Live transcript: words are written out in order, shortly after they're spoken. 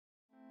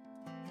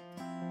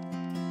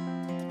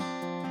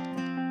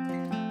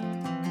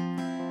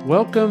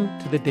Welcome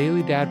to the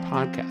Daily Dad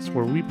Podcast,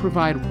 where we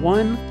provide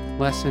one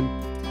lesson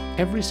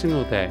every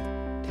single day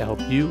to help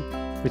you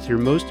with your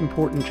most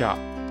important job,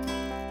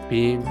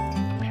 being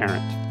a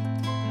parent.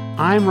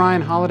 I'm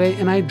Ryan Holiday,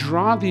 and I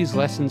draw these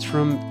lessons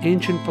from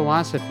ancient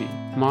philosophy,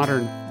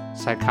 modern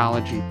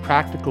psychology,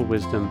 practical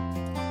wisdom,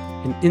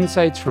 and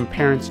insights from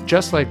parents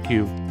just like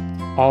you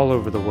all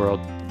over the world.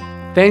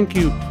 Thank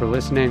you for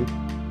listening,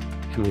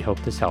 and we hope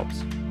this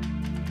helps.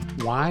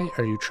 Why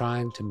are you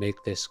trying to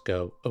make this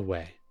go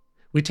away?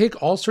 We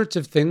take all sorts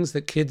of things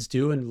that kids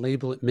do and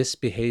label it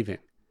misbehaving.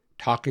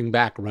 Talking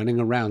back, running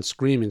around,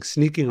 screaming,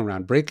 sneaking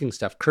around, breaking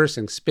stuff,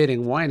 cursing,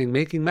 spitting, whining,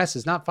 making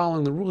messes, not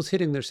following the rules,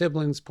 hitting their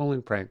siblings,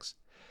 pulling pranks.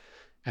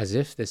 As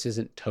if this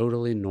isn't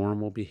totally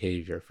normal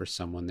behavior for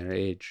someone their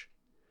age.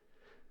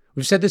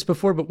 We've said this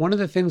before, but one of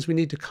the things we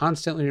need to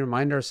constantly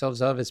remind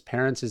ourselves of as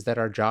parents is that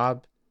our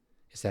job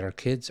is that our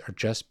kids are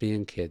just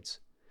being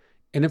kids.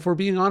 And if we're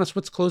being honest,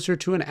 what's closer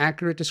to an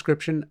accurate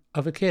description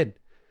of a kid?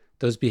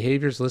 Those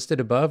behaviors listed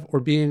above,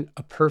 or being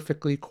a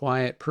perfectly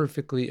quiet,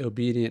 perfectly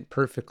obedient,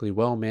 perfectly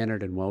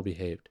well-mannered and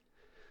well-behaved?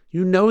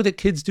 You know that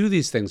kids do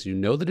these things. You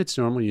know that it's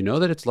normal. You know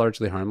that it's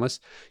largely harmless.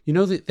 You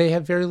know that they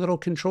have very little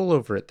control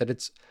over it, that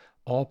it's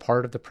all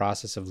part of the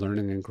process of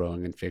learning and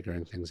growing and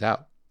figuring things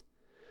out.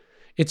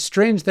 It's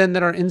strange then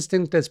that our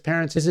instinct as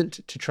parents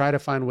isn't to try to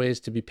find ways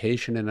to be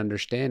patient and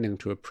understanding,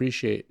 to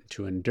appreciate,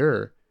 to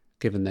endure,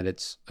 given that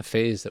it's a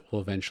phase that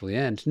will eventually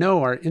end.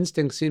 No, our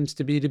instinct seems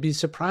to be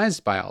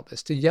surprised by all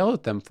this, to yell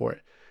at them for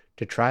it,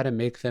 to try to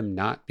make them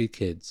not be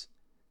kids,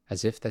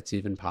 as if that's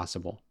even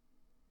possible.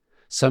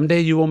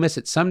 Someday you will miss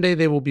it. Someday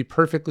they will be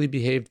perfectly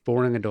behaved,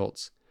 boring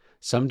adults.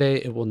 Someday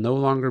it will no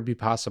longer be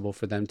possible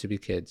for them to be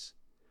kids.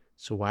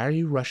 So why are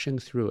you rushing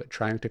through it,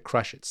 trying to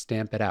crush it,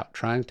 stamp it out,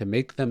 trying to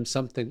make them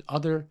something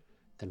other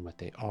than what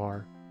they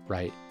are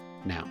right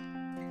now?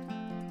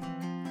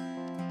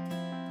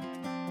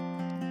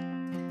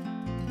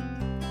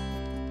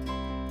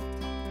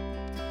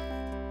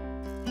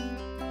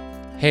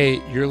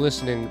 Hey, you're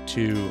listening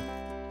to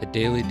the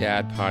Daily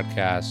Dad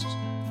Podcast,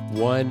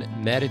 one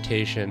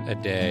meditation a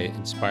day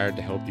inspired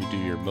to help you do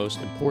your most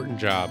important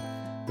job,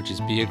 which is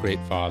be a great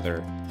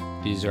father.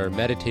 These are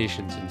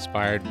meditations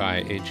inspired by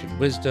ancient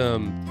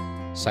wisdom,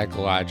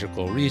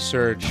 psychological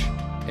research,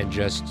 and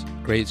just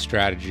great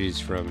strategies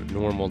from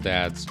normal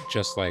dads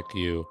just like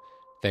you.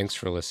 Thanks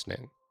for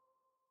listening.